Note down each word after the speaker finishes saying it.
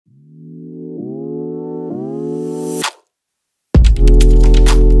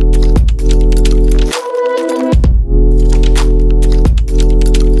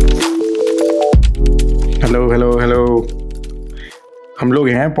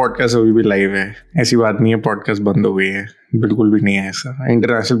है पॉडकास्ट अभी भी लाइव है, ऐसी बात नहीं है पॉडकास्ट बंद हो गई है, बिल्कुल भी नहीं है ऐसा।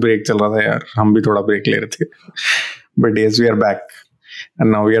 इंटरनेशनल ब्रेक चल रहा था यार, हम भी थोड़ा ब्रेक ले रहे थे, but yes we are back and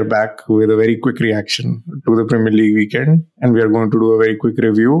now we are back with a very quick reaction to the Premier League weekend and we are going to do a very quick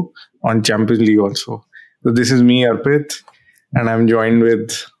review on Champions League also. So this is me Arpit and I'm joined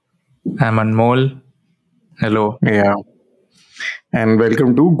with I'm Anmol. Hello. yeah and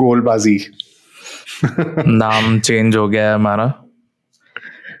welcome to Goalbazi. नाम change हो गया है हमारा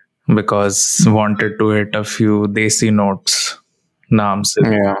because wanted to hit a few desi notes नाम से.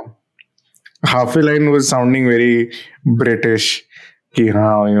 Yeah, half a line was sounding very British कि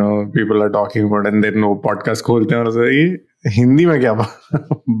हाँ people are talking about and then वो podcast खोलते हैं और ऐसा, ये हिंदी में क्या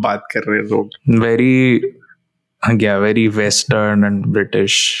बात कर रहे हैं लोग। very western and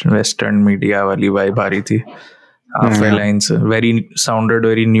British western media वाली vibe आ रही थी. Half a lines sounded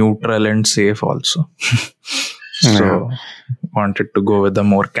very neutral and safe also. So wanted to go with a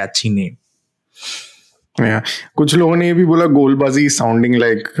more catchy name. Yeah. कुछ लोगों ने ये भी बोला गोलबाजी sounding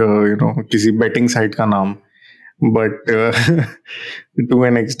like किसी betting site का नाम, but to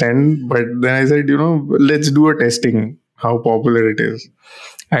an extent. But then I said let's do a testing how popular it is.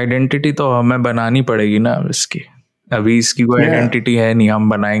 Identity तो हमें बनानी पड़ेगी ना इसकी. अभी इसकी कोई identity है नहीं, हम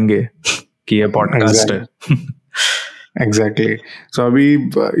बनाएंगे कि ये podcast है. Exactly. So abhi,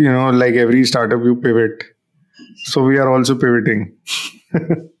 like every startup you pivot. So we are also pivoting.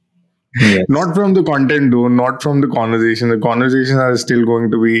 Yes. Not from the content though, not from the conversation. The conversations are still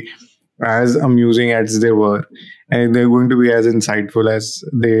going to be as amusing as they were. And they're going to be as insightful as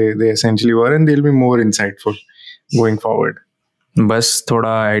they essentially were. And they'll be more insightful going forward. बस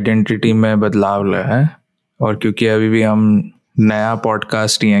थोड़ा identity में बदलाव लाया है और क्योंकि अभी भी हम नया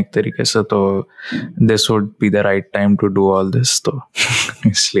पॉडकास्ट ही है एक तरीके से, तो this would be the right time to do all this, तो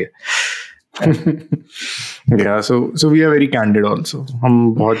इसलिए yeah, so we are very candid also. हम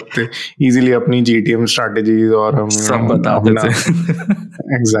बहुत easily अपनी GTM strategies और हम सब बता देते हैं.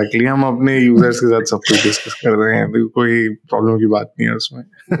 Exactly, हम अपने users के साथ सब कुछ डिस्कस कर रहे हैं, तो कोई प्रॉब्लम की बात नहीं है उसमें.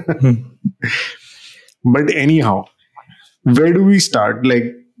 But anyhow, where do we start? Like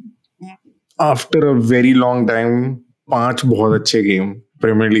after a very long time, 5 बहुत अच्छे गेम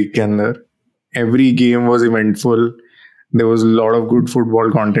प्रीमियर लीग के अंदर. Every game was eventful. There was a lot of good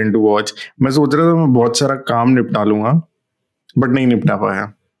football content to watch. मैं सोच रहा था मैं बहुत सारा काम निपटा लूंगा, बट नहीं निपटा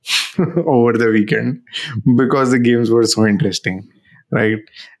पाया over the weekend because the games were so interesting, right?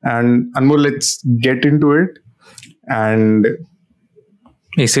 And Anmol, let's get into it. And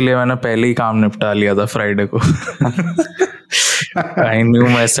इसीलिए मैंने पहले ही काम निपटा लिया था फ्राइडे को. I knew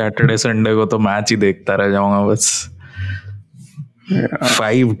मैं सैटरडे संडे को तो मैच ही देखता रह जाऊंगा बस.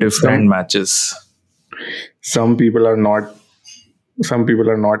 5 different matches. Some people are not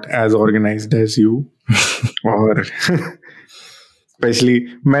as organized as you. और especially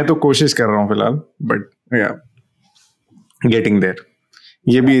मैं तो कोशिश कर रहा हूँ फिलहाल, but yeah, getting there.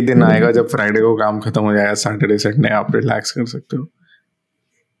 ये भी दिन आएगा जब फ्राइडे को काम खत्म हो जाएगा, सैटरडे संडे आप रिलैक्स कर सकते हो.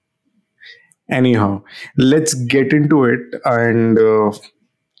 Anyhow, let's get into it and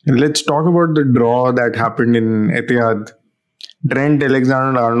let's talk about the draw that happened in Etihad. Trent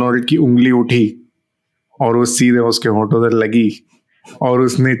Alexander-Arnold की उंगली उठी और वो सीधे उसके होठों पर लगी और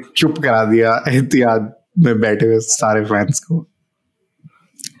उसने चुप करा दिया एतिहाद में बैठे हुए सारे फैंस को.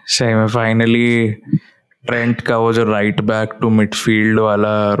 सही में फाइनली ट्रेंट का वो जो राइट बैक टू मिडफील्ड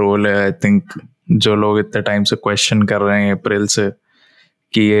वाला रोल है, आई थिंक जो लोग इतने टाइम से क्वेश्चन कर रहे हैं अप्रैल से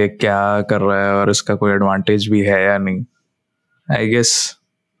कि ये क्या कर रहा है और इसका कोई एडवांटेज भी है या नहीं, आई गेस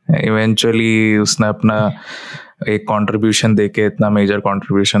इवेंचुअली उसने अपना एक कंट्रीब्यूशन देके, इतना मेजर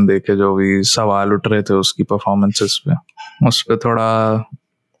कंट्रीब्यूशन देके जो भी सवाल उठ रहे थे उसकी परफॉर्मेंसेस पे, उस पे थोड़ा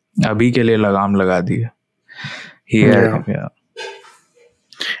अभी के लिए लगाम लगा दी है.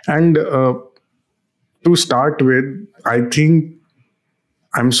 And to start with, I think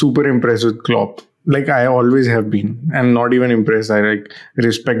I'm super impressed with Klopp. Like I always have been, and not even impressed. I like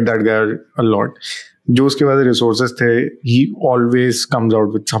respect that guy a lot. जो उसके पास resources थे, he always comes out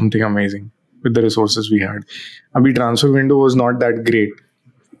with something amazing with the resources we had. अभी transfer window was not that great.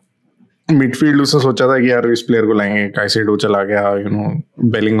 Midfield उसने सोचा था कि यार इस प्लेयर को लाएंगे, काइसेडो चला गया,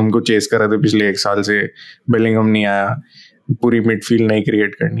 बेलिंगम को चेस कर रहे थे पिछले 1 साल से, बेलिंगम नहीं आया, पूरी मिडफील्ड नहीं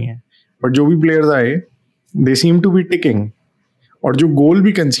क्रिएट करनी है. बट जो भी प्लेयर्स आए दे सीम टू बी टिकिंग. और जो गोल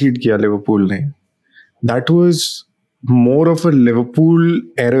भी कंसीड किया लिवरपूल ने, that was more of a Liverpool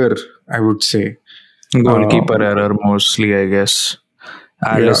error I would say. Goalkeeper error mostly I guess.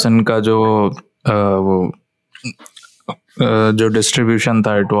 Allison का जो डिस्ट्रीब्यूशन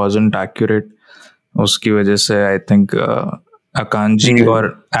था इट वाजंट एक्यूरेट, उसकी वजह से आई थिंक अकांजी और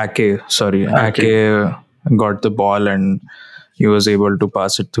आके got the ball and he was able to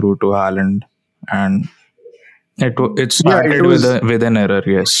pass it through to Haaland, and it Yeah, started it was. with an error.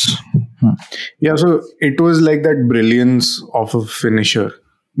 Yes. Yeah, so it was like that brilliance of a finisher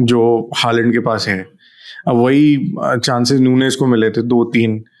जो Holland के पास है. अब वही chances Nunes को मिले थे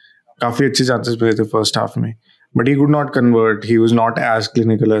 2-3, काफी अच्छे चांसेस मिले थे फर्स्ट हाफ में, but he could not convert. He was not as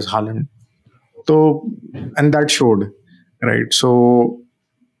clinical as Holland. तो and that showed, right? So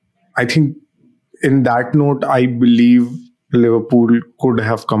I think in that note, I believe Liverpool could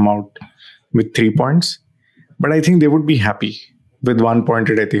have come out with 3 points, but I think they would be happy with 1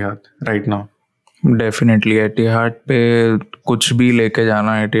 point at Etihad right now. Definitely एटिहाद पे कुछ भी लेके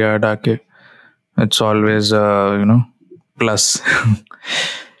जाना एटिहाद आके, it's always plus.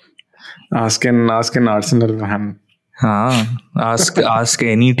 Ask an Arsenal fan. हाँ, ask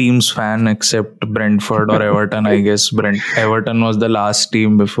any team's fan except Brentford or Everton. I guess Everton was the last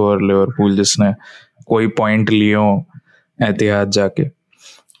team before Liverpool जिसने कोई point लिए हो एतिहाद जाके.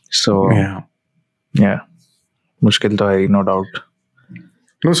 So yeah, मुश्किल तो है, no doubt.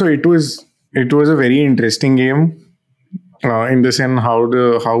 No, so it was a very interesting game in the sense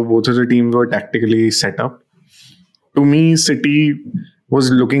how both of the teams were tactically set up. To me, City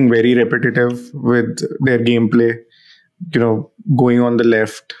was looking very repetitive with their gameplay. Going on the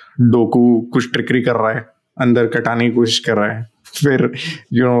left, Doku कुछ trickery कर रहा है, अंदर कटाने की कोशिश कर रहा है, फिर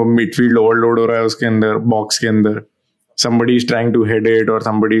midfield overload हो रहा है उसके अंदर, box के अंदर. Somebody is trying to head it, or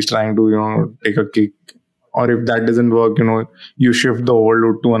somebody is trying to take a kick, or if that doesn't work, you shift the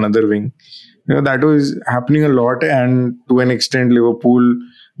overload to another wing. That was happening a lot, and to an extent Liverpool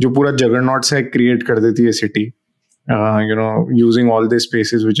जो पूरा juggernaut सा create कर देती है City, using all the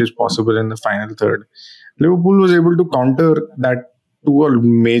spaces which is possible in the final third. Liverpool was able to counter that to a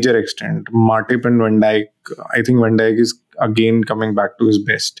major extent. Matip and Van Dijk, I think Van Dijk is again coming back to his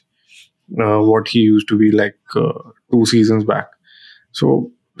best, what he used to be like 2 seasons back.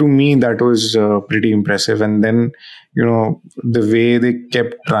 So to me, that was pretty impressive. And then, the way they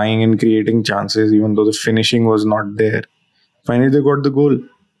kept trying and creating chances, even though the finishing was not there, finally they got the goal.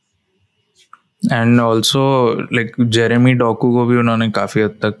 And also, like Jeremy Doku को भी उन्होंने काफी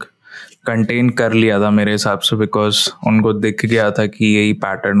हद तक contain कर लिया था मेरे हिसाब से, बिकॉज उनको दिख गया था कि यही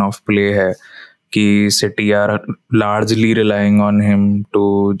पैटर्न ऑफ प्ले है कि city are largely relying on him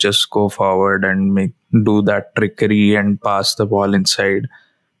to just go forward and make do that trickery and pass the ball inside.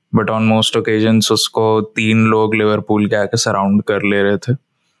 But on most occasions उसको 3 लोग लिवरपूल के आके सराउंड कर ले रहे थे,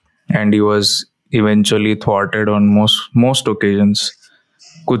 and he was eventually thwarted on most occasions.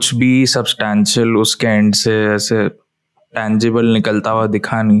 कुछ भी सब्सटैंशियल उसके एंड से ऐसे टैंजिबल निकलता हुआ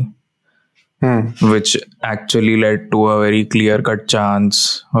दिखा नहीं, which actually led to a very clear cut chance.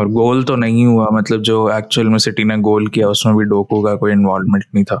 और गोल तो नहीं हुआ, मतलब जो एक्चुअल में सिटी ने गोल किया उसमें भी डोकू का कोई इन्वॉल्वमेंट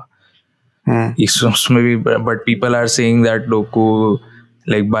नहीं था. उसमें भी, but people are saying that Doku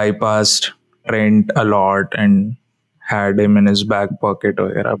like bypassed Trent a lot and had him in his back pocket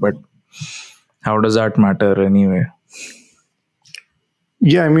वगैरह, but how does that matter anyway?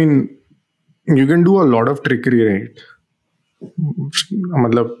 Yeah, I mean, you can do a lot of trickery, right?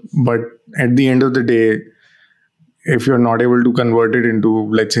 But at the end of the day, if you're not able to convert it into,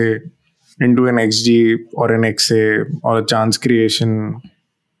 let's say, into an XG or an XA or a chance creation,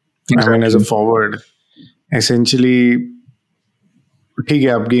 exactly. I mean, as a forward, essentially, ठीक है,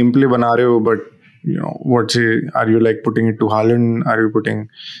 आप game play बना रहे हो, but are you like putting it to Haaland? Are you putting?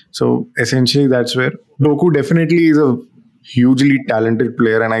 So essentially, that's where Doku definitely is a hugely talented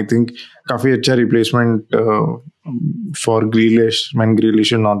player, and I think काफी अच्छा replacement for Grealish when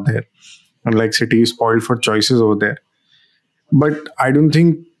Grealish is not there. And like City is spoiled for choices over there. But I don't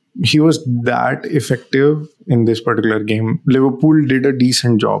think he was that effective in this particular game. Liverpool did a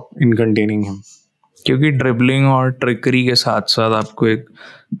decent job in containing him. क्योंकि dribbling और trickery के साथ साथ आपको एक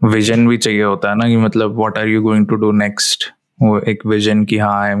vision भी चाहिए होता है ना, कि मतलब what are you going to do next. वो एक विजन कि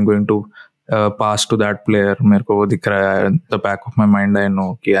हाँ, I am going to pass to that player, मेरे को वो दिख रहा है, the back of my mind I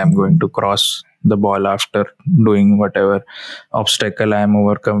know कि I am going to cross the ball after doing whatever obstacle I am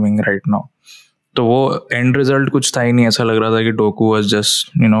overcoming right now. तो वो and result कुछ था ही नहीं. ऐसा लग रहा था कि Doku was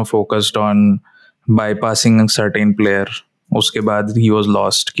just focused on bypassing certain player. उसके बाद ही वाज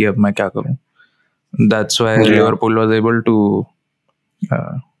लॉस्ट कि अब मैं क्या करूं. That's why Liverpool was able to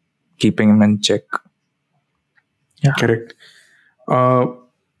keeping him in check. Yeah, correct.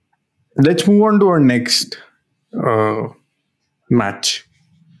 Let's move on to our next match,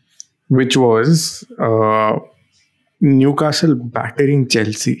 which was Newcastle battering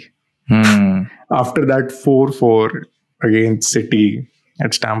Chelsea after that 4-4 against City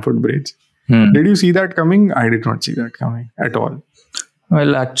at Stamford Bridge. Did you see that coming? I did not see that coming at all.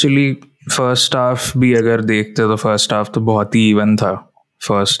 Well, actually, first half भी अगर देखते तो first half तो बहुत ही even था.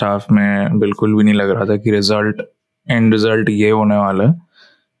 First half में बिल्कुल भी नहीं लग रहा था कि एंड रिजल्ट ये होने वाला है.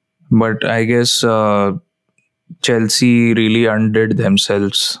 But I guess Chelsea really undid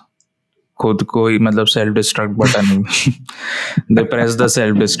themselves. खुद को ही मतलब self destruct button they press the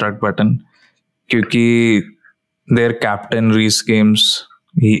self destruct button, क्योंकि their captain Reece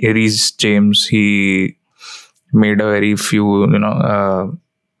James, he made a very few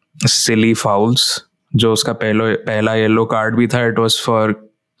silly fouls. जो उसका पहला येलो कार्ड भी था, it was for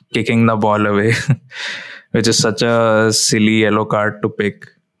kicking the ball away which is such a silly yellow card to pick.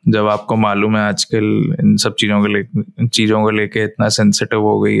 जब आपको मालूम है आजकल इन सब चीज़ों को लेके इतना सेंसिटिव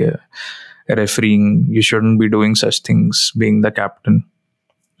हो गई है refereeing, you shouldn't be doing such things being the captain.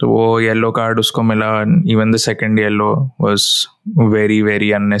 तो वो येलो कार्ड उसको मिला. Even the second yellow was very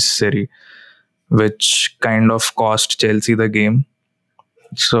very unnecessary, which kind of cost Chelsea the game.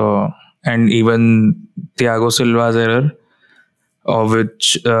 So and even Thiago सिल्वा's error, of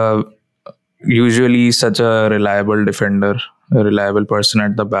which usually such a reliable defender, a reliable person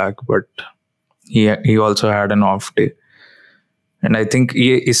at the back, but he also had an off day. And I think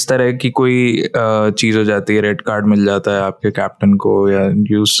ये इस तरह की कोई चीज़ हो जाती है, red card मिल जाता है आपके कैप्टन को, या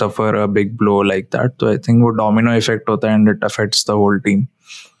you suffer a big blow like that, तो आई थिंक वो डोमिनो इफेक्ट होता है and it affects the whole team.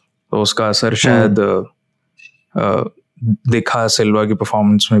 तो उसका असर शायद दिखा सिल्वा की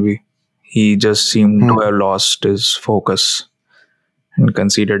परफॉर्मेंस में भी. He just seemed to have lost his focus and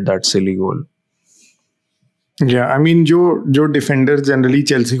considered that silly goal. या आई मीन जो डिफेंडर्स जनरली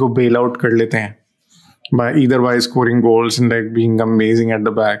चेल्सी को बेल आउट कर लेते हैं by scoring goals and like being amazing at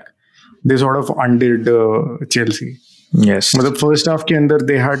the back, they sort of undid Chelsea. Yes. But the first half ke andar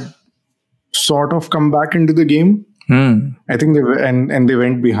they had sort of come back into the game. I think they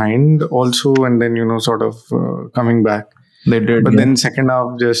went behind also, and then sort of coming back. They did. But then second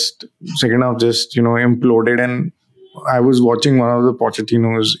half just imploded, and I was watching one of the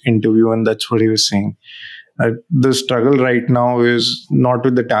Pochettino's interview, and that's what he was saying. The struggle right now is not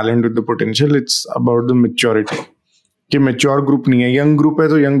with the talent, with the potential. It's about the maturity. कि mature group नहीं है, young group है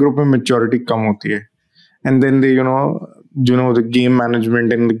तो young group में maturity कम होती है, and then they the game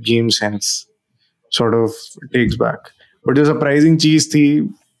management and the game sense sort of takes back. But the surprising चीज थी,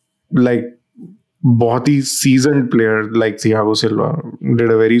 like बहुत ही seasoned player like Thiago Silva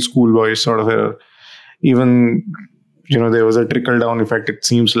did a very schoolboy sort of error. Even there was a trickle down effect, it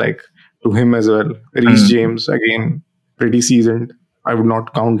seems like, to him as well. Reece James, again, pretty seasoned. I would not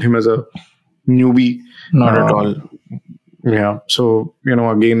count him as a newbie. Not at all. Yeah. So,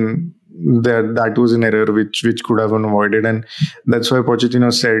 again, that was an error which could have been avoided. And that's why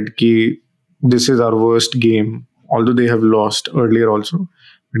Pochettino said ki this is our worst game. Although they have lost earlier also.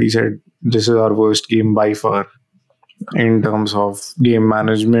 But he said this is our worst game by far. In terms of game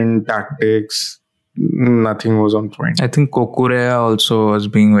management, tactics, nothing was on point. I think Kokurea also was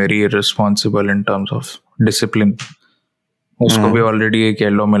being very irresponsible in terms of discipline. उसको भी already एक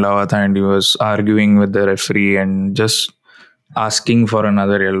yellow मिला हुआ था, and he was arguing with the referee and just asking for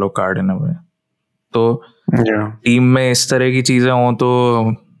another yellow card in a way. तो team में इस तरह की चीज़ें हों तो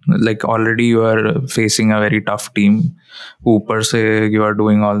like already you are facing a very tough team. ऊपर से you are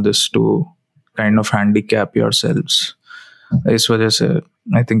doing all this to kind of handicap yourselves. इस वजह से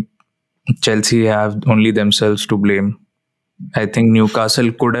I think Chelsea have only themselves to blame. I think Newcastle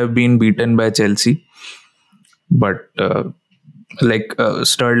could have been beaten by Chelsea, but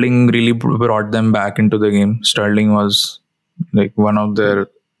Sterling really brought them back into the game. Sterling was like one of their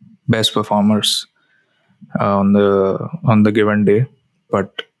best performers on the given day.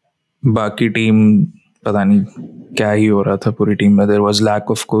 But बाकी team पता नहीं क्या ही हो रहा था पूरी team में. There was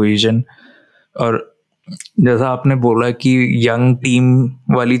lack of cohesion. और जैसा आपने बोला कि यंग टीम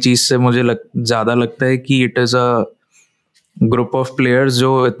वाली चीज से मुझे ज्यादा लगता है कि it is a group of players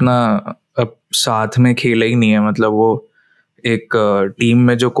जो इतना अब साथ में खेला ही नहीं है. मतलब वो एक टीम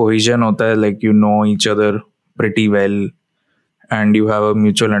में जो कोहेजन होता है, like you know each other pretty well and you have a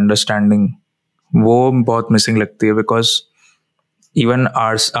mutual understanding, वो बहुत मिसिंग लगती है. बिकॉज इवन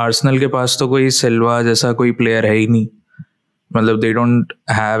आर्सेनल के पास तो कोई सिल्वा जैसा कोई प्लेयर है ही नहीं. मतलब they don't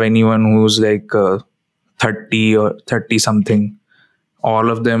have anyone who is like 30 or 30 something. All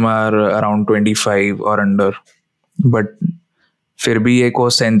of them are around 25 or under. But फिर भी एक वो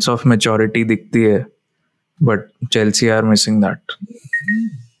sense of maturity दिखती है. But Chelsea are missing that.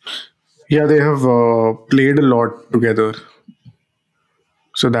 Yeah, they have played a lot together.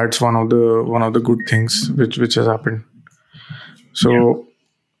 So that's one of the good things which has happened. So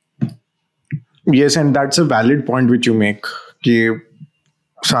yes, and that's a valid point which you make. कि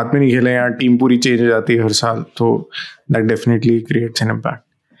साथ में नहीं खेले, यहाँ team पूरी change हो जाती है हर साल, तो that definitely creates an impact.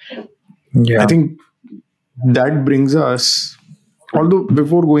 I Yeah. think that brings us, although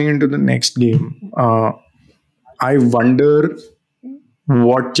before going into the next game, I wonder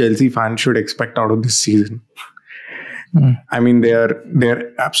what Chelsea fans should expect out of this season. Mm. I mean,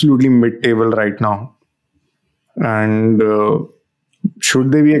 they're absolutely mid-table right now, and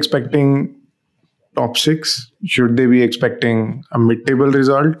should they be expecting top six? Should they be expecting a mid-table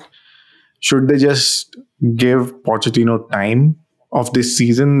result? Should they just give Pochettino time of this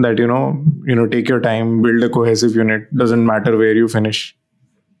season? That take your time, build a cohesive unit. Doesn't matter where you finish,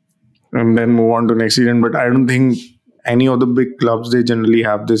 and then move on to next season. But I don't think any of the big clubs, they generally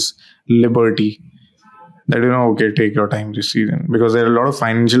have this liberty that okay, take your time this season, because there are a lot of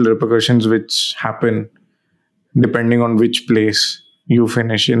financial repercussions which happen depending on which place you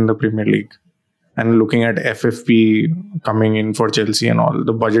finish in the Premier League. And looking at FFP coming in for Chelsea and all,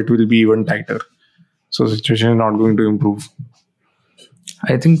 the budget will be even tighter. So the situation is not going to improve.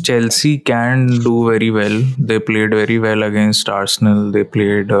 I think Chelsea can do very well. They played very well against Arsenal. They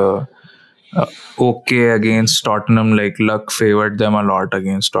played okay against Tottenham. Like luck favored them a lot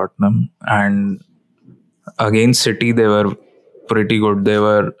against Tottenham, and against City they were pretty good. They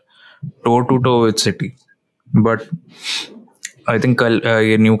were toe to toe with City, but I think कल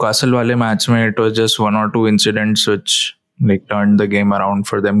ये Newcastle वाले match में it was just one or two incidents which like turned the game around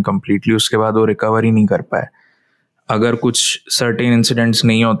for them completely. उसके बाद वो recover ही नहीं कर पाए. अगर कुछ सर्टेन इंसिडेंट्स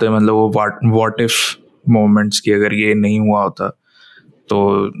नहीं होते, मतलब वो व्हाट इफ मोमेंट्स की अगर ये नहीं हुआ होता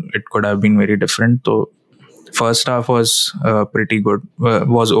तो it could have been very different. तो first half was pretty good,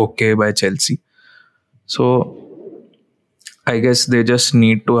 was okay bye Chelsea. So I guess they just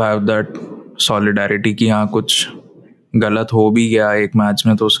need to have that solidarity कि हाँ कुछ गलत हो भी गया एक मैच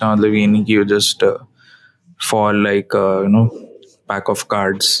में तो उसका मतलब ये नहीं कि you just fall like pack of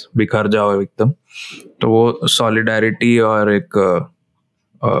cards, बिखर जाओ एकदम. तो वो सॉलिडारिटी और एक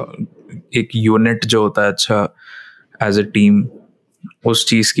यूनिट जो होता है अच्छा एज अ टीम, उस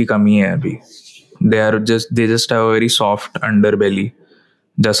चीज़ की कमी है अभी. They just have a very soft under बेली,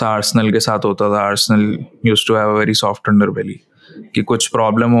 जैसा आर्सेनल के साथ होता था. Arsenal used to have a very soft under बेली कि कुछ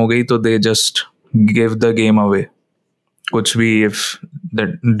प्रॉब्लम हो गई तो they just give the game away. कुछ भी if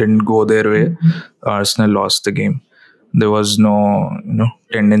that didn't go their way, Arsenal lost the game. There was no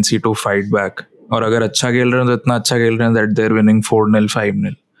tendency to fight back. और अगर अच्छा खेल रहे हैं तो इतना अच्छा खेल रहे हैं that they're winning 4-0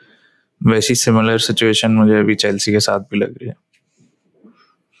 5-0. वैसी सिमिलर सिचुएशन मुझे अभी चेल्सी के साथ भी लग रही है.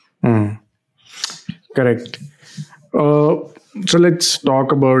 Correct. So let's talk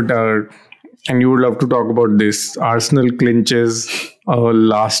about and you would love to talk about this. Arsenal clinches a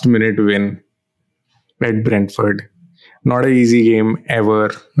last minute win at Brentford. Not an easy game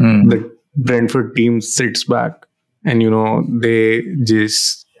ever. The Brentford team sits back and they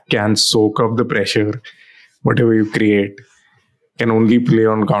just can soak up the pressure. Whatever you create, can only play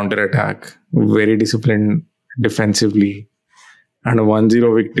on counter attack. Very disciplined defensively, and a 1-0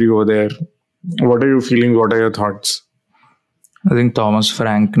 victory over there. What are you feeling? What are your thoughts? I think Thomas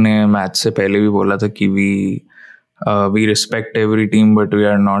Frank ने match से पहले भी बोला था कि we respect every team but we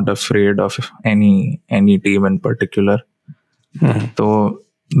are not afraid of any team in particular. So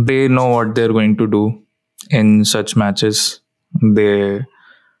they know what they're going to do in such matches. They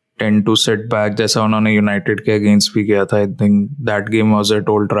tend to sit back, जैसा उन्होंने United के against भी किया था. I think that game was at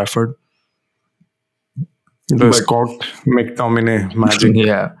old Trafford. The Scott McTominay magic.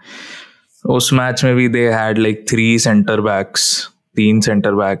 Yeah. उस match में भी they had like 3 centre backs, 3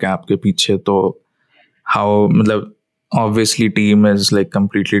 centre back हैं आपके पीछे. तो हाउ मतलब obviously team is like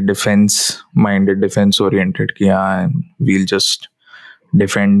completely defense minded, defense oriented कि हाँ we'll just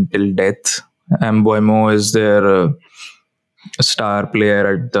defend till death. And Mbeumo is their star player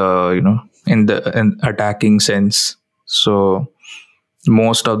at the in attacking sense. So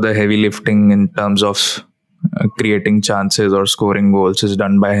most of the heavy lifting in terms of creating chances or scoring goals is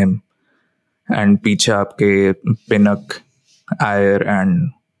done by him. And पीछे आपके Pinnock, Ayer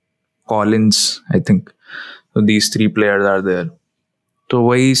and Collins, I think. So these 3 players are there. तो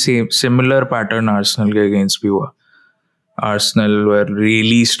वही similar pattern Arsenal के against भी हुआ. Arsenal were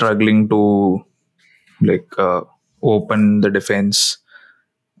really struggling to like open the defense.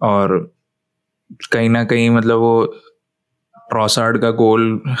 और कहीं ना कहीं मतलब वो ट्रॉसार्ड का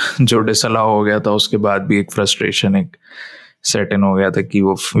गोल जो डिसअला हो गया था उसके बाद भी एक फ्रस्ट्रेशन एक सेट इन हो गया था कि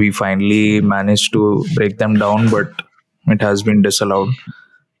वो we finally manage to break them down but it has been disallowed.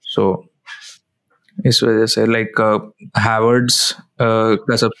 So इस वजह से लाइक हैवर्ड्स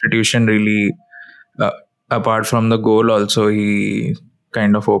का substitution really apart from the goal also he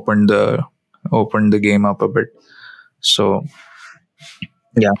kind of opened the game up a bit. So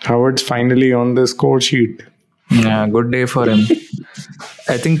yeah, Howard's finally on the score sheet. Yeah, good day for him.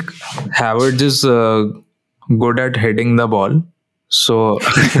 I think Havertz is good at heading the ball. So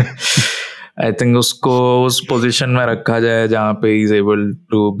I think उसको उस position में रखा जाए जहाँ पे he's able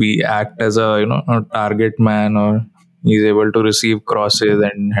to be act as a target man, or he's able to receive crosses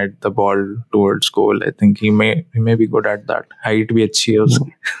and head the ball towards goal. I think he may be good at that. Height भी अच्छी है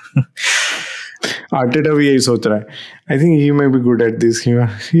उसकी. Arteta भी यही सोच रहा है. I think he may be good at this.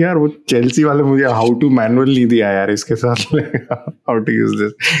 यार वो चेल्सी वाले मुझे हाउ टू मैनुअल नहीं दिया यार इसके साथ. How to use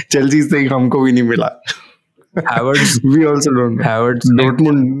this. Chelsea से हमको भी नहीं मिला. Havertz We also don't.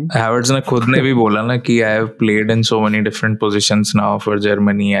 Havertz ने खुद ने भी बोला ना कि I have played in so many different positions now for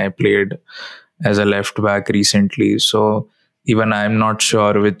Germany. I played as a left back recently, so even I'm not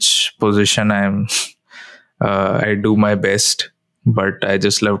sure which position I do my best, but I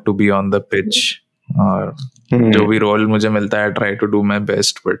just love to be on the pitch. और जो भी role मुझे मिलता है, try to do my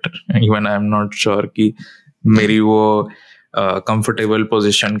best, but even I'm not sure कि मेरी वो comfortable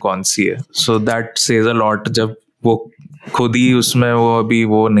position कौन सी है. So that says a lot जब वो खुद ही उसमें वो अभी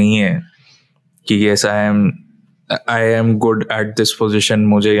वो नहीं है कि yes I am good at this position,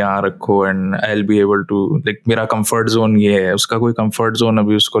 मुझे यहाँ रखो and I will be able to like मेरा कंफर्ट जोन ये है. उसका कोई कंफर्ट जोन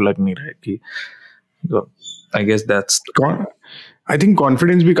अभी उसको लग नहीं रहा है कि I guess that's. I think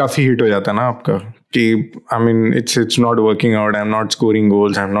confidence भी काफी हिट हो जाता है ना आपका कि I mean it's not working out. I am not scoring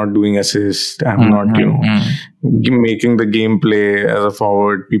goals, I am not doing assist, I am not making the game play as a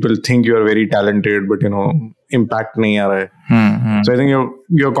forward. People think you are very talented but impact नहीं आ रहा है. So I think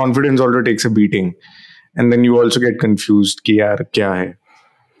your confidence also takes a beating and then you also get confused कि यार क्या है.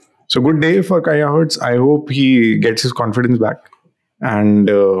 So good day for Kai Havertz. I hope he gets his confidence back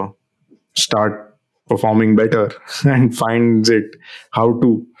and start performing better and finds it how to.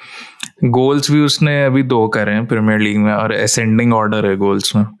 Goals भी उसने अभी 2 करे हैं premiere league में और असेंडिंग ऑर्डर है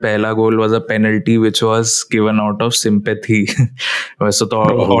गोल्स में. पहला goal was a penalty which was given out of sympathy. वैसे तो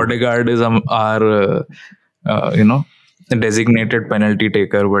ऑडेगार्ड is our designated penalty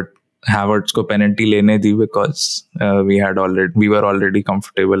taker, but Havertz को पेनल्टी लेने दी because we were already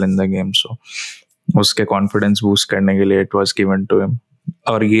comfortable in the game. सो उसके कॉन्फिडेंस बूस्ट करने के लिए it was given to him.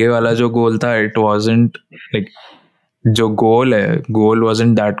 और ये वाला जो गोल था, इट वाजंट लाइक जो goal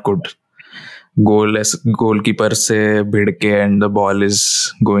wasn't that good. Goalkeeper से भिड़ के and the ball is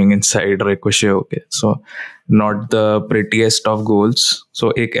going inside ricochet होके. So not the prettiest of goals.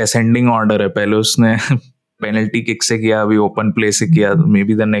 So एक असेंडिंग ऑर्डर है. पहले उसने पेनल्टी किक से किया, अभी ओपन प्ले से किया. May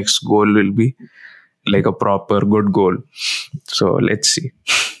be the next goal will be like a proper good goal. So let's see.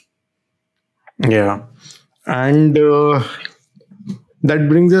 Yeah, and that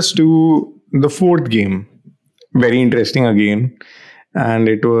brings us to the fourth game. Very interesting again, and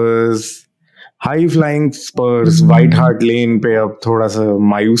it was high flying Spurs. White Hart Lane पे अब थोड़ा सा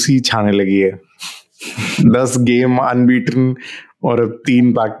मायूसी छाने लगी है. 10 game unbeaten और अब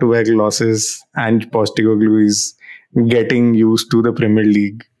 3 back to back losses, and Postecoglou is getting used to the Premier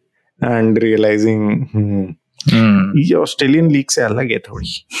League and realizing ये ऑस्ट्रेलियन लीग से अलग है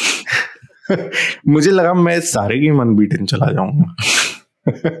थोड़ी. मुझे लगा मैं सारे गेम अनबीटन चला जाऊंगा.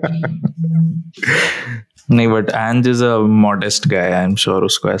 नहीं, but एंज is a modest guy. I am sure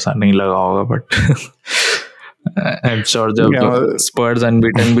उसको ऐसा नहीं लगा होगा, बट आई एम श्योर जब स्पर्स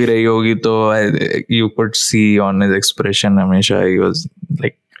अनबीटन भी रही होगी तो you could see on his expression हमेशा he was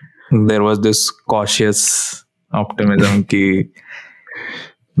like there was this cautious optimism कि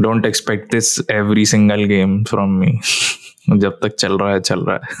don't expect this every single game from me. जब तक चल रहा है.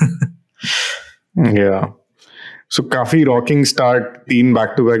 Yeah. So काफी rocking start. 3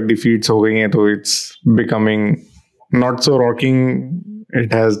 back-to-back defeats हो गई हैं तो it's becoming not so rocking.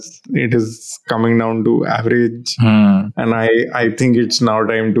 It is coming down to average. And I think it's now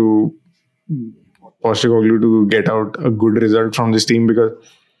time to Postecoglou to get out a good result from this team,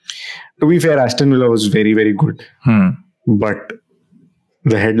 because to be fair, Aston Villa was very, very good. But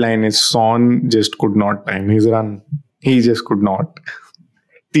the headline is Son just could not time his run. He just could not.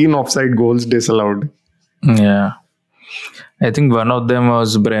 3 offside goals disallowed. Yeah. I think one of them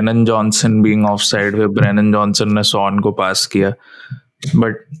was Brennan Johnson being offside, where Brennan Johnson ने Son को pass किया.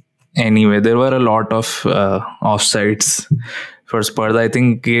 But anyway, there were a lot of offsides for Spurs. I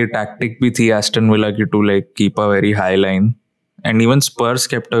think ये tactic भी थी Aston Villa की to like keep a very high line, and even Spurs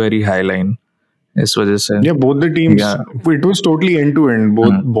kept a very high line. इस वजह से both the teams, it was totally end to end.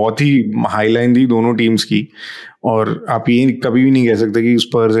 बहुत ही high line थी दोनों टीम्स की. और आप ये कभी भी नहीं कह सकते कि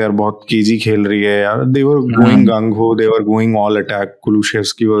स्पर्स यार बहुत केजी खेल रही है यार. they were going gung ho, they were going all attack.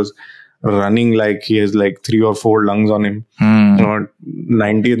 Kulusevski was running like he has like 3 or 4 lungs on him. और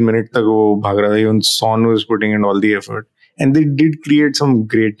 90th minute तक वो भाग रहा था. Even Son was putting in all the effort, and they did create some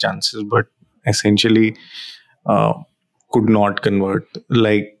great chances, but essentially uh, could not convert.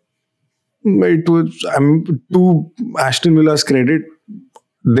 Like it was, to Aston Villa's credit,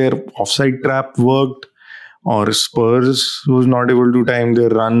 their offside trap worked, or Spurs was not able to time their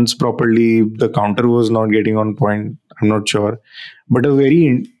runs properly. The counter was not getting on point. I'm not sure, but a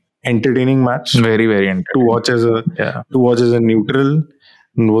very entertaining match Very, very to entertaining. watch as a Yeah. neutral.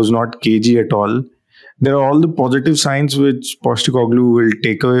 Was not cagey at all. There are all the positive signs which Postecoglou will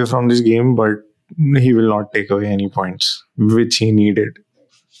take away from this game, but he will not take away any points which he needed.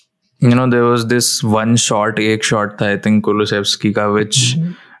 There was this one shot, एक shot था, I think Kulusevski का, which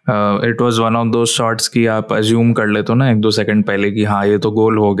it was one of those shots कि आप assume कर लेते हो ना 1-2 second पहले कि हाँ ये तो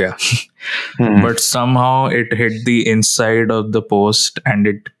गोल हो गया, but somehow it hit the inside of the post and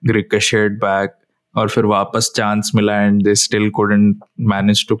it ricocheted back, और फिर वापस chance मिला and they still couldn't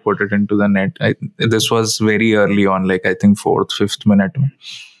manage to put it into the net. This was very early on, like I think 4th, 5th minute में.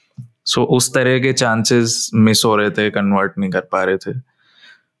 So उस तरह के chances miss हो रहे थे, convert नहीं कर पा रहे थे.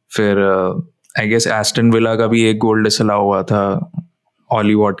 फिर आई गेस एस्टन विला का भी एक गोल डिसअलाउ हुआ था.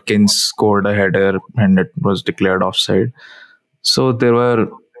 Ollie Watkins scored a header and it was declared offside. So there were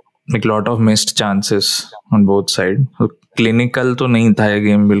like lot of missed chances on both sides. So, clinical तो नहीं था ये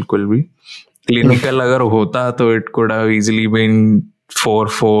गेम बिल्कुल भी. Clinical अगर होता तो it could have easily been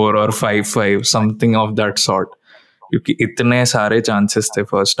 4-4 or 5-5, something of that sort. क्योंकि इतने सारे chances थे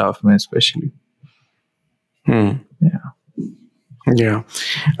first half में especially. Yeah.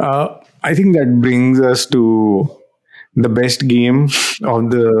 I think that brings us to the best game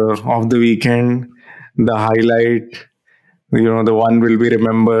of the weekend, the highlight. The one will be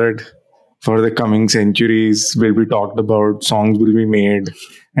remembered for the coming centuries, will be talked about, songs will be made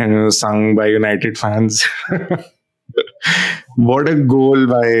and sung by United fans. What a goal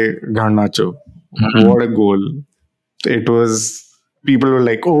by Garnacho. What a goal. It was, people were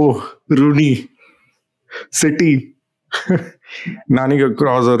like, oh, Rooney, City. नानी का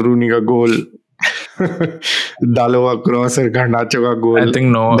cross और रूनी का गोल, डालो का cross और garnacho का गोल. I think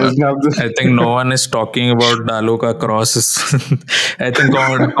no one is talking about डालो का क्रॉस. I think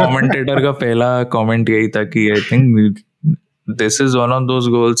commentator का पहला comment यही था कि I think this is one of those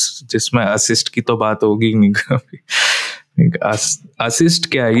goals जिसमें assist की तो बात होगी नहीं कभी. Assist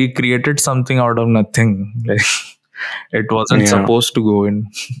क्या है? He created something out of nothing. Like it wasn't supposed to go in.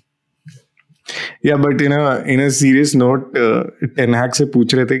 Yeah, but in a serious note, Ten Hag से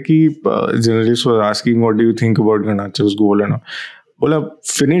पूछ रहे थे कि journalist was asking what do you think about Garnacho's goal, and बोला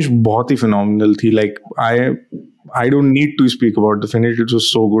finish बहुत ही phenomenal थी. Like I don't need to speak about the finish. It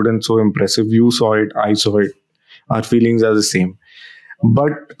was so good and so impressive. You saw it, I saw it. Our feelings are the same.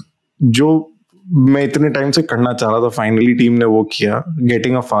 But जो मैं इतने time से करना चाह रहा था, फाइनली टीम ने वो किया.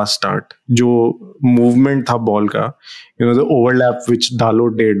 गेटिंग अ फास्ट स्टार्ट, जो मूवमेंट था बॉल का, the overlap which Dalo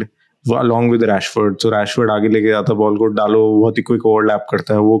did along with Rashford. So Rashford आगे लेके जाता बॉल को, डालो बहुत ही क्विक ओवरलैप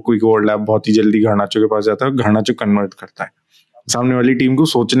करता है, वो क्विक ओवरलैप बहुत ही जल्दी Garnacho के पास जाता है, Garnacho कन्वर्ट करता है. सामने वाली टीम को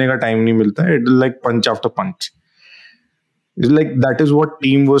सोचने का टाइम नहीं मिलता है. It is like punch after punch. It's like that is what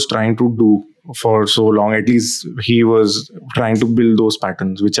team was trying to do for so long. At least he was trying to build those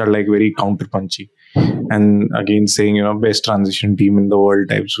patterns which are like very counter punchy, and again saying best transition team in the world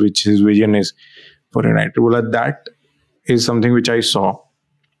types, which his vision is for United. Well, that is something which I saw.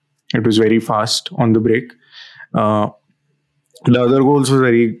 It was very fast on the break. The other goals were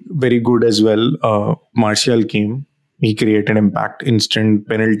very, very good as well. Martial came. He created impact. Instant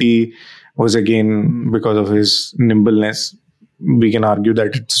penalty was again because of his nimbleness. We can argue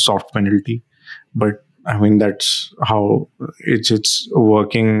that it's a soft penalty, but I mean that's how it's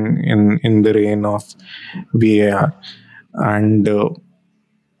working in the reign of VAR. And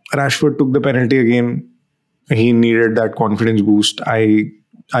Rashford took the penalty again. He needed that confidence boost.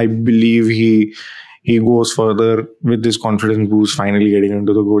 I believe he goes further with this confidence boost, finally getting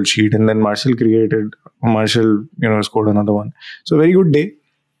into the goal sheet. And then Martial scored another one. So very good day.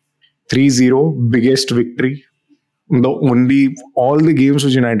 3-0, biggest victory. All the games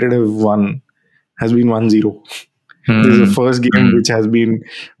which United have won has been 1-0. This is the first game which has been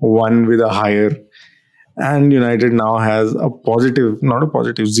won with a higher. And United now has zero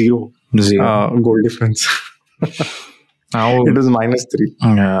goal difference. Now it was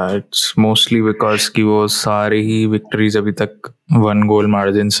 -3. Yeah, it's mostly because कि वो सारे ही victories अभी तक 1 goal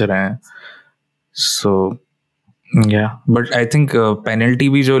margin से रहे हैं. So yeah, but I think penalty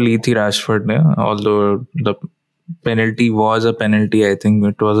भी जो ली थी Rashford ने, although the penalty was a penalty, I think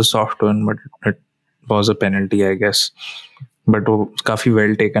it was a soft one, but it was a penalty, I guess. But वो काफी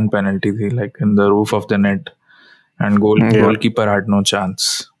well taken penalty थी, like in the roof of the net, and goalkeeper had no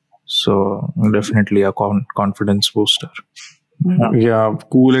chance. So definitely a confidence booster. Yeah,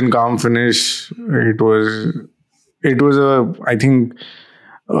 cool and calm finish. It was I think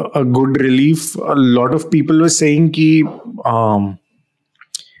a good relief. A lot of people were saying ki um,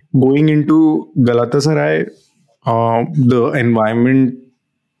 going into Galatasaray, the environment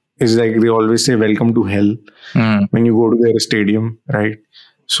is like they always say, welcome to hell Hmm. when you go to their stadium, right?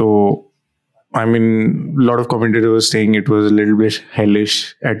 So, I mean, a lot of commentators were saying it was a little bit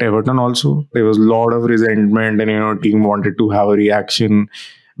hellish at Everton also. There was a lot of resentment, and, team wanted to have a reaction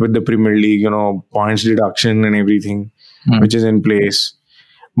with the Premier League, points deduction and everything, Hmm. which is in place.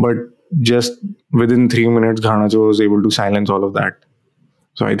 But just within 3 minutes, Garnacho was able to silence all of that.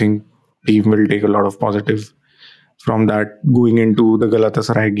 So I think team will take a lot of positive from that going into the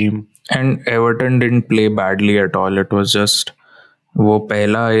Galatasaray game. And Everton didn't play badly at all. It was just वो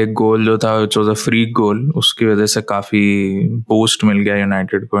पहला एक गोल जो था which was a free goal, उसकी वजह से काफ़ी boost मिल गया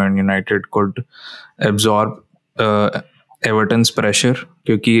यूनाइटेड को, and United could absorb Everton's pressure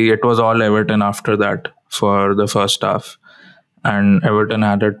क्योंकि it was all Everton after that for the first half, and Everton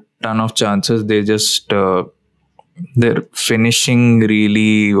had a ton of chances. They just their finishing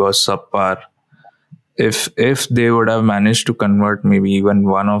really was subpar. If they would have managed to convert maybe even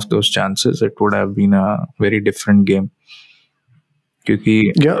one of those chances, it would have been a very different game.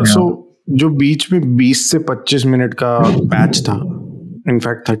 क्योंकि सो जो बीच में 20 से 25 minute का patch था,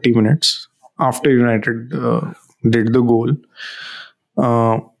 in fact 30 minutes after United did the goal,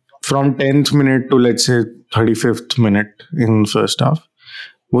 from 10th minute to let's say 35th minute in first half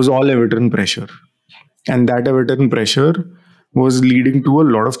was all Everton pressure, and that Everton pressure was leading to a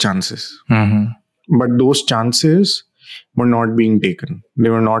lot of chances. But those chances were not being taken. They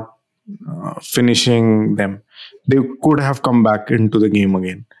were not finishing them. They could have come back into the game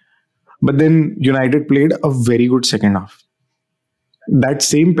again. But then United played a very good second half. That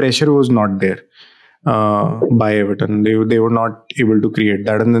same pressure was not there by Everton. They were not able to create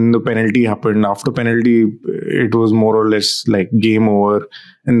that. And then the penalty happened. After penalty, it was more or less like game over,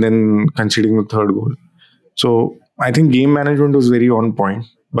 and then conceding the third goal. So I think game management was very on point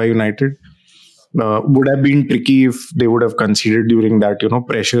by United. Would have been tricky if they would have conceded during that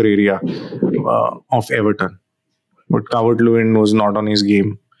pressure area of Everton. But Calvert-Lewin was not on his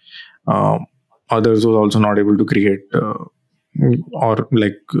game. Others was also not able to create or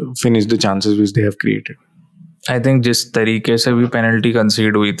like finish the chances which they have created. I think जिस तरीके से भी penalty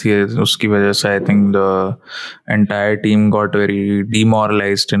कंसीड हुई थी उसकी वजह से I think the entire team got very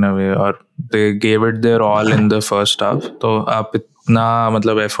demoralised in a way, और they gave it their all in the first half. तो आप इतना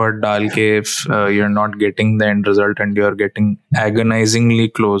मतलब एफर्ट डाल के you are not getting the end result and you are getting agonisingly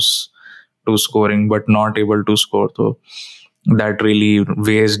close to scoring but not able to score, तो that really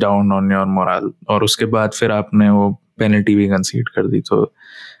weighs down on your morale. और उसके बाद फिर आपने वो पेनल्टी भी कंसीड कर दी, तो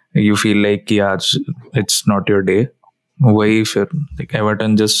you feel like कि आज it's not your day. वही फिर like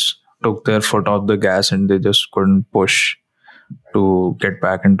Everton just took their foot off the gas and they just couldn't push to get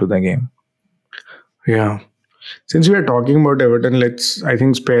back into the game. Yeah. Since we are talking about Everton, let's I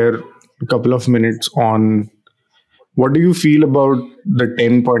think spare a couple of minutes on what do you feel about the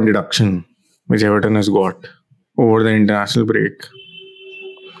 10-point deduction which Everton has got over the international break?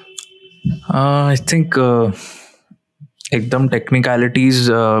 I think एकदम technicalities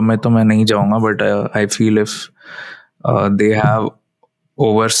में तो मैं नहीं जाऊंगा, but I feel if they have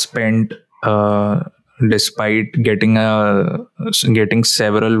ओवरस्पेंट despite getting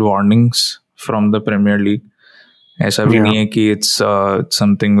several warnings from the premiere league. ऐसा भी नहीं है कि it's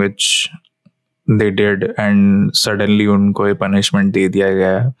something which they did and suddenly उनको ये पनिशमेंट दे दिया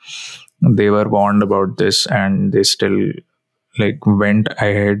गया है. They were warned about this and they still like went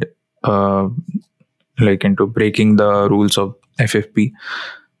ahead like into breaking the rules of FFP.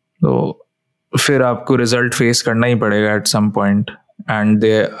 तो फिर आपको रिजल्ट फेस करना ही पड़ेगा at some point, and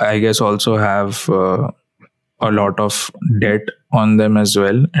they I guess also have a lot of debt on them as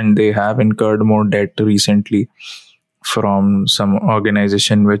well, and they have incurred more debt recently from some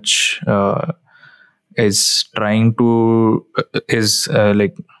organization which is trying to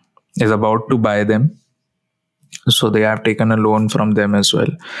is about to buy them, so they have taken a loan from them as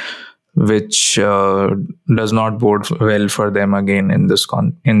well, which does not bode well for them again in this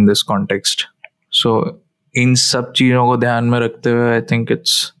context. So इन सब चीज़ों को ध्यान में रखते हुए I think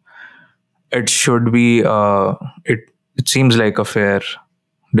it should be it seems like a fair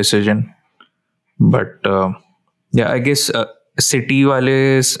decision, but yeah, I guess City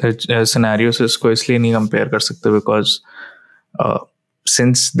वाले scenario से इसको इसलिए नहीं compare कर सकते because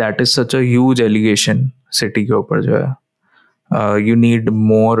since that is such a huge allegation City के ऊपर जो है, you need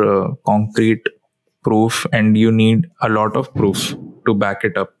more concrete proof and you need a lot of proof to back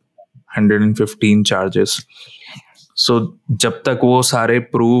it up. 115 charges. So जब तक वो सारे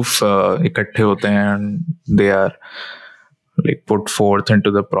proof इकट्ठे होते हैं and they are like put forth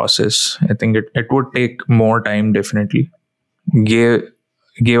into the process, I think it would take more time definitely.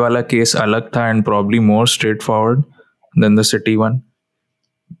 ये वाला case अलग था and probably more straightforward than the City one.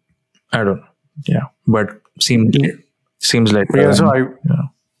 I don't know. Yeah, but seems like Yeah, so yeah.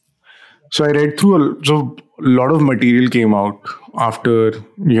 So I read through a lot of material came out after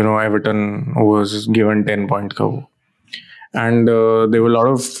Everton was given 10-point cover, and there were a lot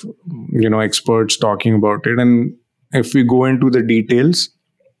of experts talking about it. And if we go into the details,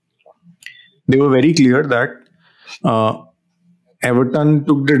 they were very clear that Everton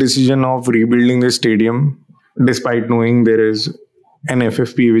took the decision of rebuilding the stadium despite knowing there is an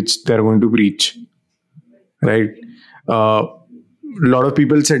FFP which they're going to breach, right? A lot of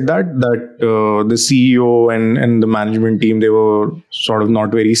people said that the CEO and the management team, they were sort of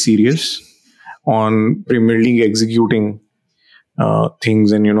not very serious on Premier League executing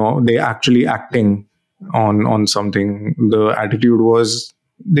things, and they actually acting on something. The attitude was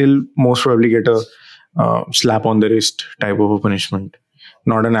they'll most probably get a slap on the wrist type of a punishment,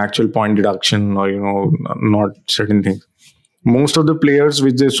 not an actual point deduction or not certain things. Most of the players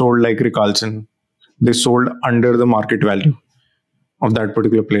which they sold, like Richarlison, they sold under the market value of that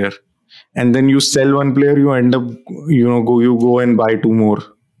particular player, and then you sell one player, you end up you go and buy two more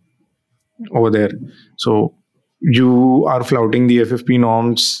over there. So you are flouting the FFP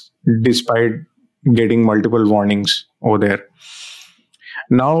norms despite getting multiple warnings over there.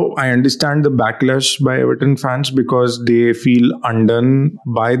 Now I understand the backlash by Everton fans because they feel undone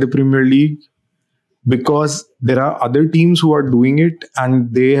by the Premier League, because there are other teams who are doing it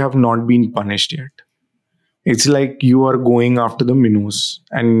and they have not been punished yet. It's like you are going after the minnows,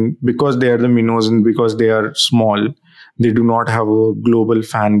 and because they are the minnows and because they are small, they do not have a global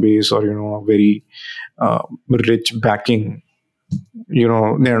fan base or a very rich backing. They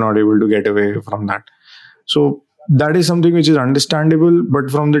are not able to get away from that. So that is something which is understandable,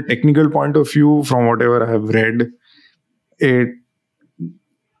 but from the technical point of view, from whatever I have read,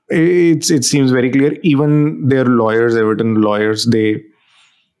 it seems very clear. Even their lawyers, Everton lawyers, they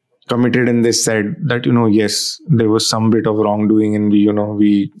committed and they said that yes, there was some bit of wrongdoing, and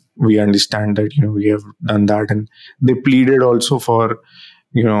we understand that we have done that, and they pleaded also for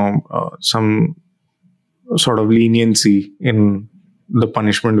some sort of leniency in the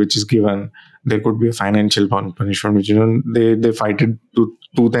punishment which is given. There could be a financial punishment, which they fight it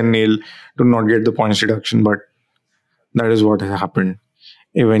tooth and nail to not get the points deduction, but that is what has happened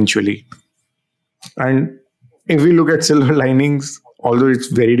eventually. And if we look at silver linings, although it's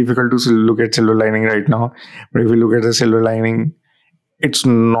very difficult to look at silver lining right now, but if we look at the silver lining, it's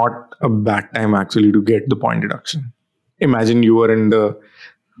not a bad time actually to get the point deduction. Imagine you are in the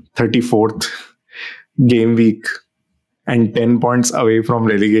 34th game week and 10 points away from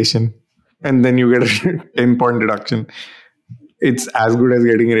relegation, and then you get a 10-point deduction. It's as good as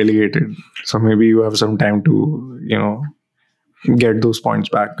getting relegated. So maybe you have some time to, get those points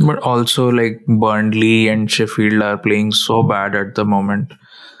back. But also, like, Burnley and Sheffield are playing so bad at the moment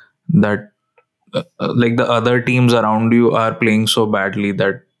that like the other teams around you are playing so badly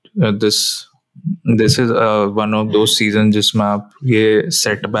that this is one of those seasons जिसमें आप ये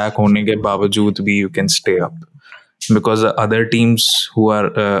setback होने के बावजूद भी you can stay up, because the other teams who are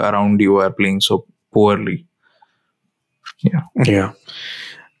around you are playing so poorly. Yeah.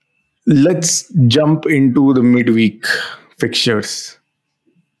 Let's jump into the midweek fixtures.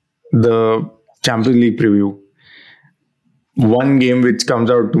 The Champions League preview. One game which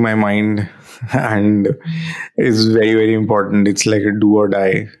comes out to my mind and is very, very important. It's like a do or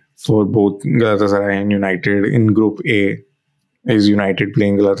die for both Galatasaray and United. In Group A is United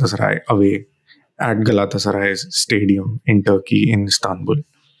playing Galatasaray away at Galatasaray's stadium in Turkey, in Istanbul.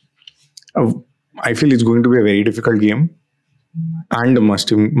 I feel it's going to be a very difficult game and a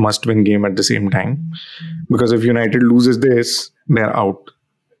must-win game at the same time, because if United loses this, they're out.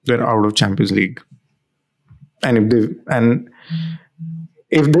 They're out of Champions League. And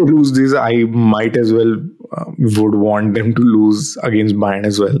if they lose this, I might as well would want them to lose against Bayern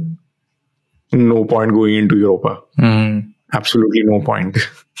as well. No point going into Europa. Absolutely no point.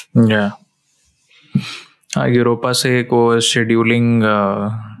 Yeah. Europa से एक वो scheduling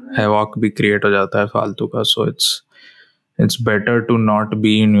havoc भी create हो जाता है फालतू का, सो it's better to not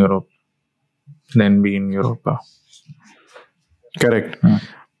be in Europe than be in Europa. Correct.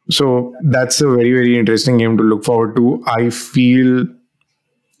 So that's a very, very interesting game to look forward to. I feel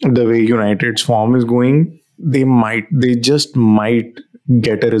the way United's form is going, they just might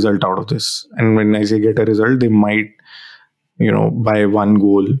get a result out of this. And when I say get a result, they might, by one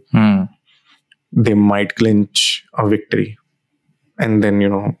goal. they might clinch a victory. And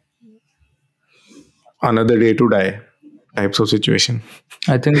then, another day to die types of situation.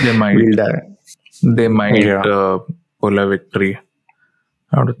 I think they might. We'll die. They might Yeah. pull a victory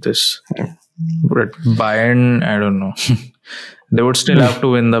out of this. But Bayern, I don't know. They would still have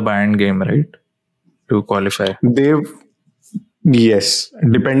to win the Bayern game, right? To qualify. Yes,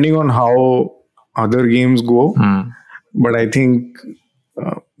 depending on how other games go. But I think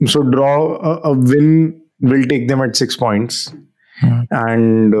so. Draw a win will take them at 6 points,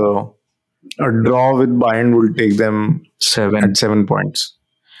 and a draw with Bayern will take them 7. at 7 points.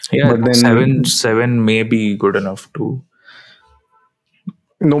 Yeah, but then- seven may be good enough to.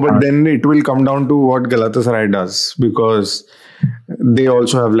 No, but then it will come down to what Galatasaray does, because they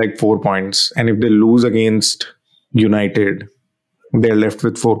also have like 4 points, and if they lose against United, they're left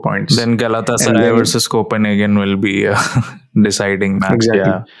with 4 points. Then Galatasaray And then- versus Copenhagen will be a deciding match. Exactly.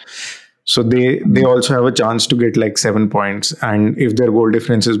 Yeah. So they also have a chance to get like 7 points, and if their goal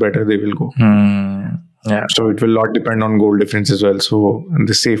difference is better, they will go. Yeah. So it will not depend on goal difference as well. So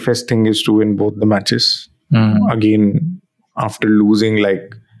the safest thing is to win both the matches. Again, after losing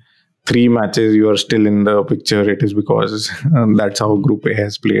like 3 matches, you are still in the picture. It is because that's how Group A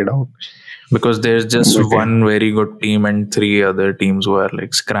has played out. Because there's just Okay. one very good team and 3 other teams who are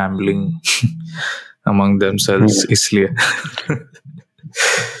like scrambling among themselves. Isliye.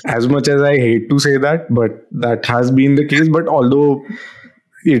 As much as I hate to say that, but that has been the case. But although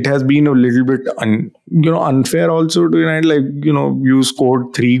it has been a little bit unfair also to United, like you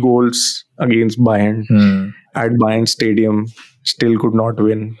scored 3 goals against Bayern at Bayern Stadium, still could not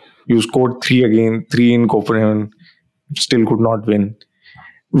win. You scored 3 in Copenhagen, still could not win.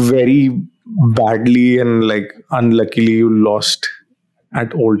 Very badly and like unluckily you lost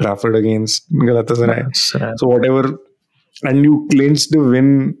at Old Trafford against Galatasaray. That's right. So whatever, and you clinched the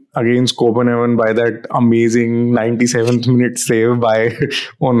win against Copenhagen by that amazing 97th minute save by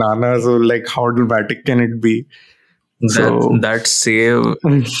Onana. So like, how dramatic can it be? That save,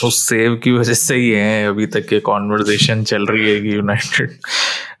 उस save की वजह से ही है अभी तक ये conversation चल रही है कि United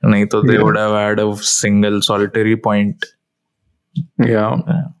नहीं तो they would have had a single solitary point. Yeah.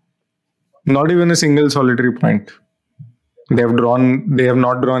 Not even a single solitary point. They have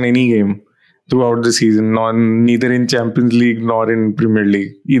not drawn any game throughout the season, neither in Champions League nor in Premier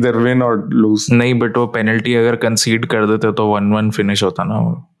League. Either win or lose. नहीं, but वो penalty अगर concede कर देते तो 1-1 finish होता ना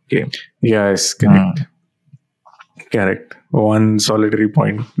वो game. Yes, correct. Correct. 1 solitary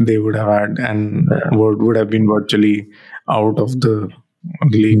point they would have had, and would have been virtually out of the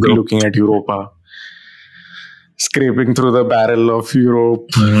league, looking at Europa, scraping through the barrel of Europe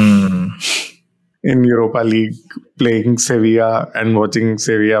in Europa League, playing Sevilla and watching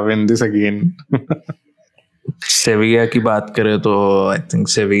Sevilla win this again. Sevilla की बात करें तो I think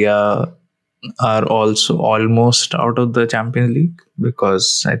Sevilla are also almost out of the Champions League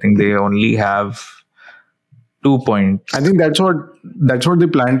because I think they only have 2 points. I think that's what they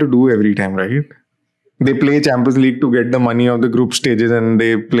plan to do every time, right? They play Champions League to get the money of the group stages, and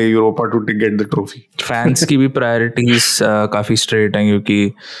they play Europa to get the trophy. Fans की भी priorities काफी straight हैं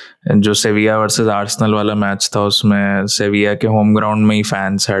क्योंकि जो सेविया versus Arsenal वाला match था उसमें सेविया के होम ग्राउंड में ही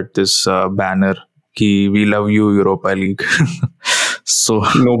फैंस हैड दिस बैनर कि we love you Europa league so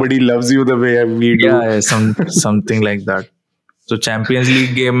Nobody loves you the way we do. या समथिंग लाइक दैट. तो चैंपियंस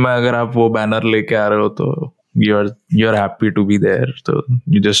लीग गेम में अगर आप वो बैनर लेके आ रहे हो तो you're happy to be there, so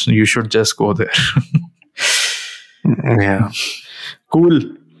you should just go there. Yeah, cool.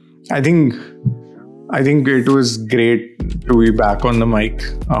 I think it was great to be back on the mic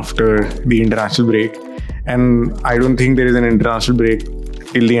after the international break, and I don't think there is an international break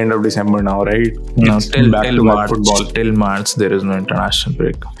till the end of December now, right? No, It's till back-to-back March. football. Till March there is no international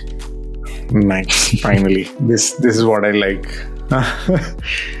break. Nice. Finally, this is what I like.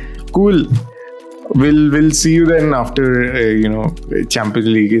 Cool. We'll see you then after Champions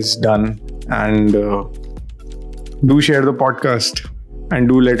League is done, and do share the podcast and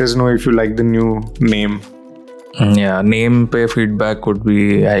do let us know if you like the new name. Yeah, name pe feedback would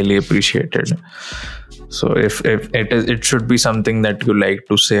be highly appreciated. So if it should be something that you like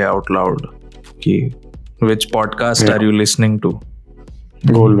to say out loud. Ki, which podcast are you listening to?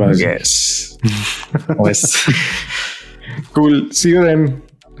 Goalbaz. Yes. Yes. Cool. See you then.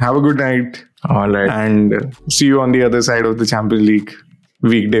 Have a good night. All right. And see you on the other side of the Champions League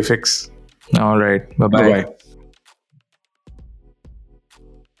weekday fix. All right. Bye-bye. Bye-bye.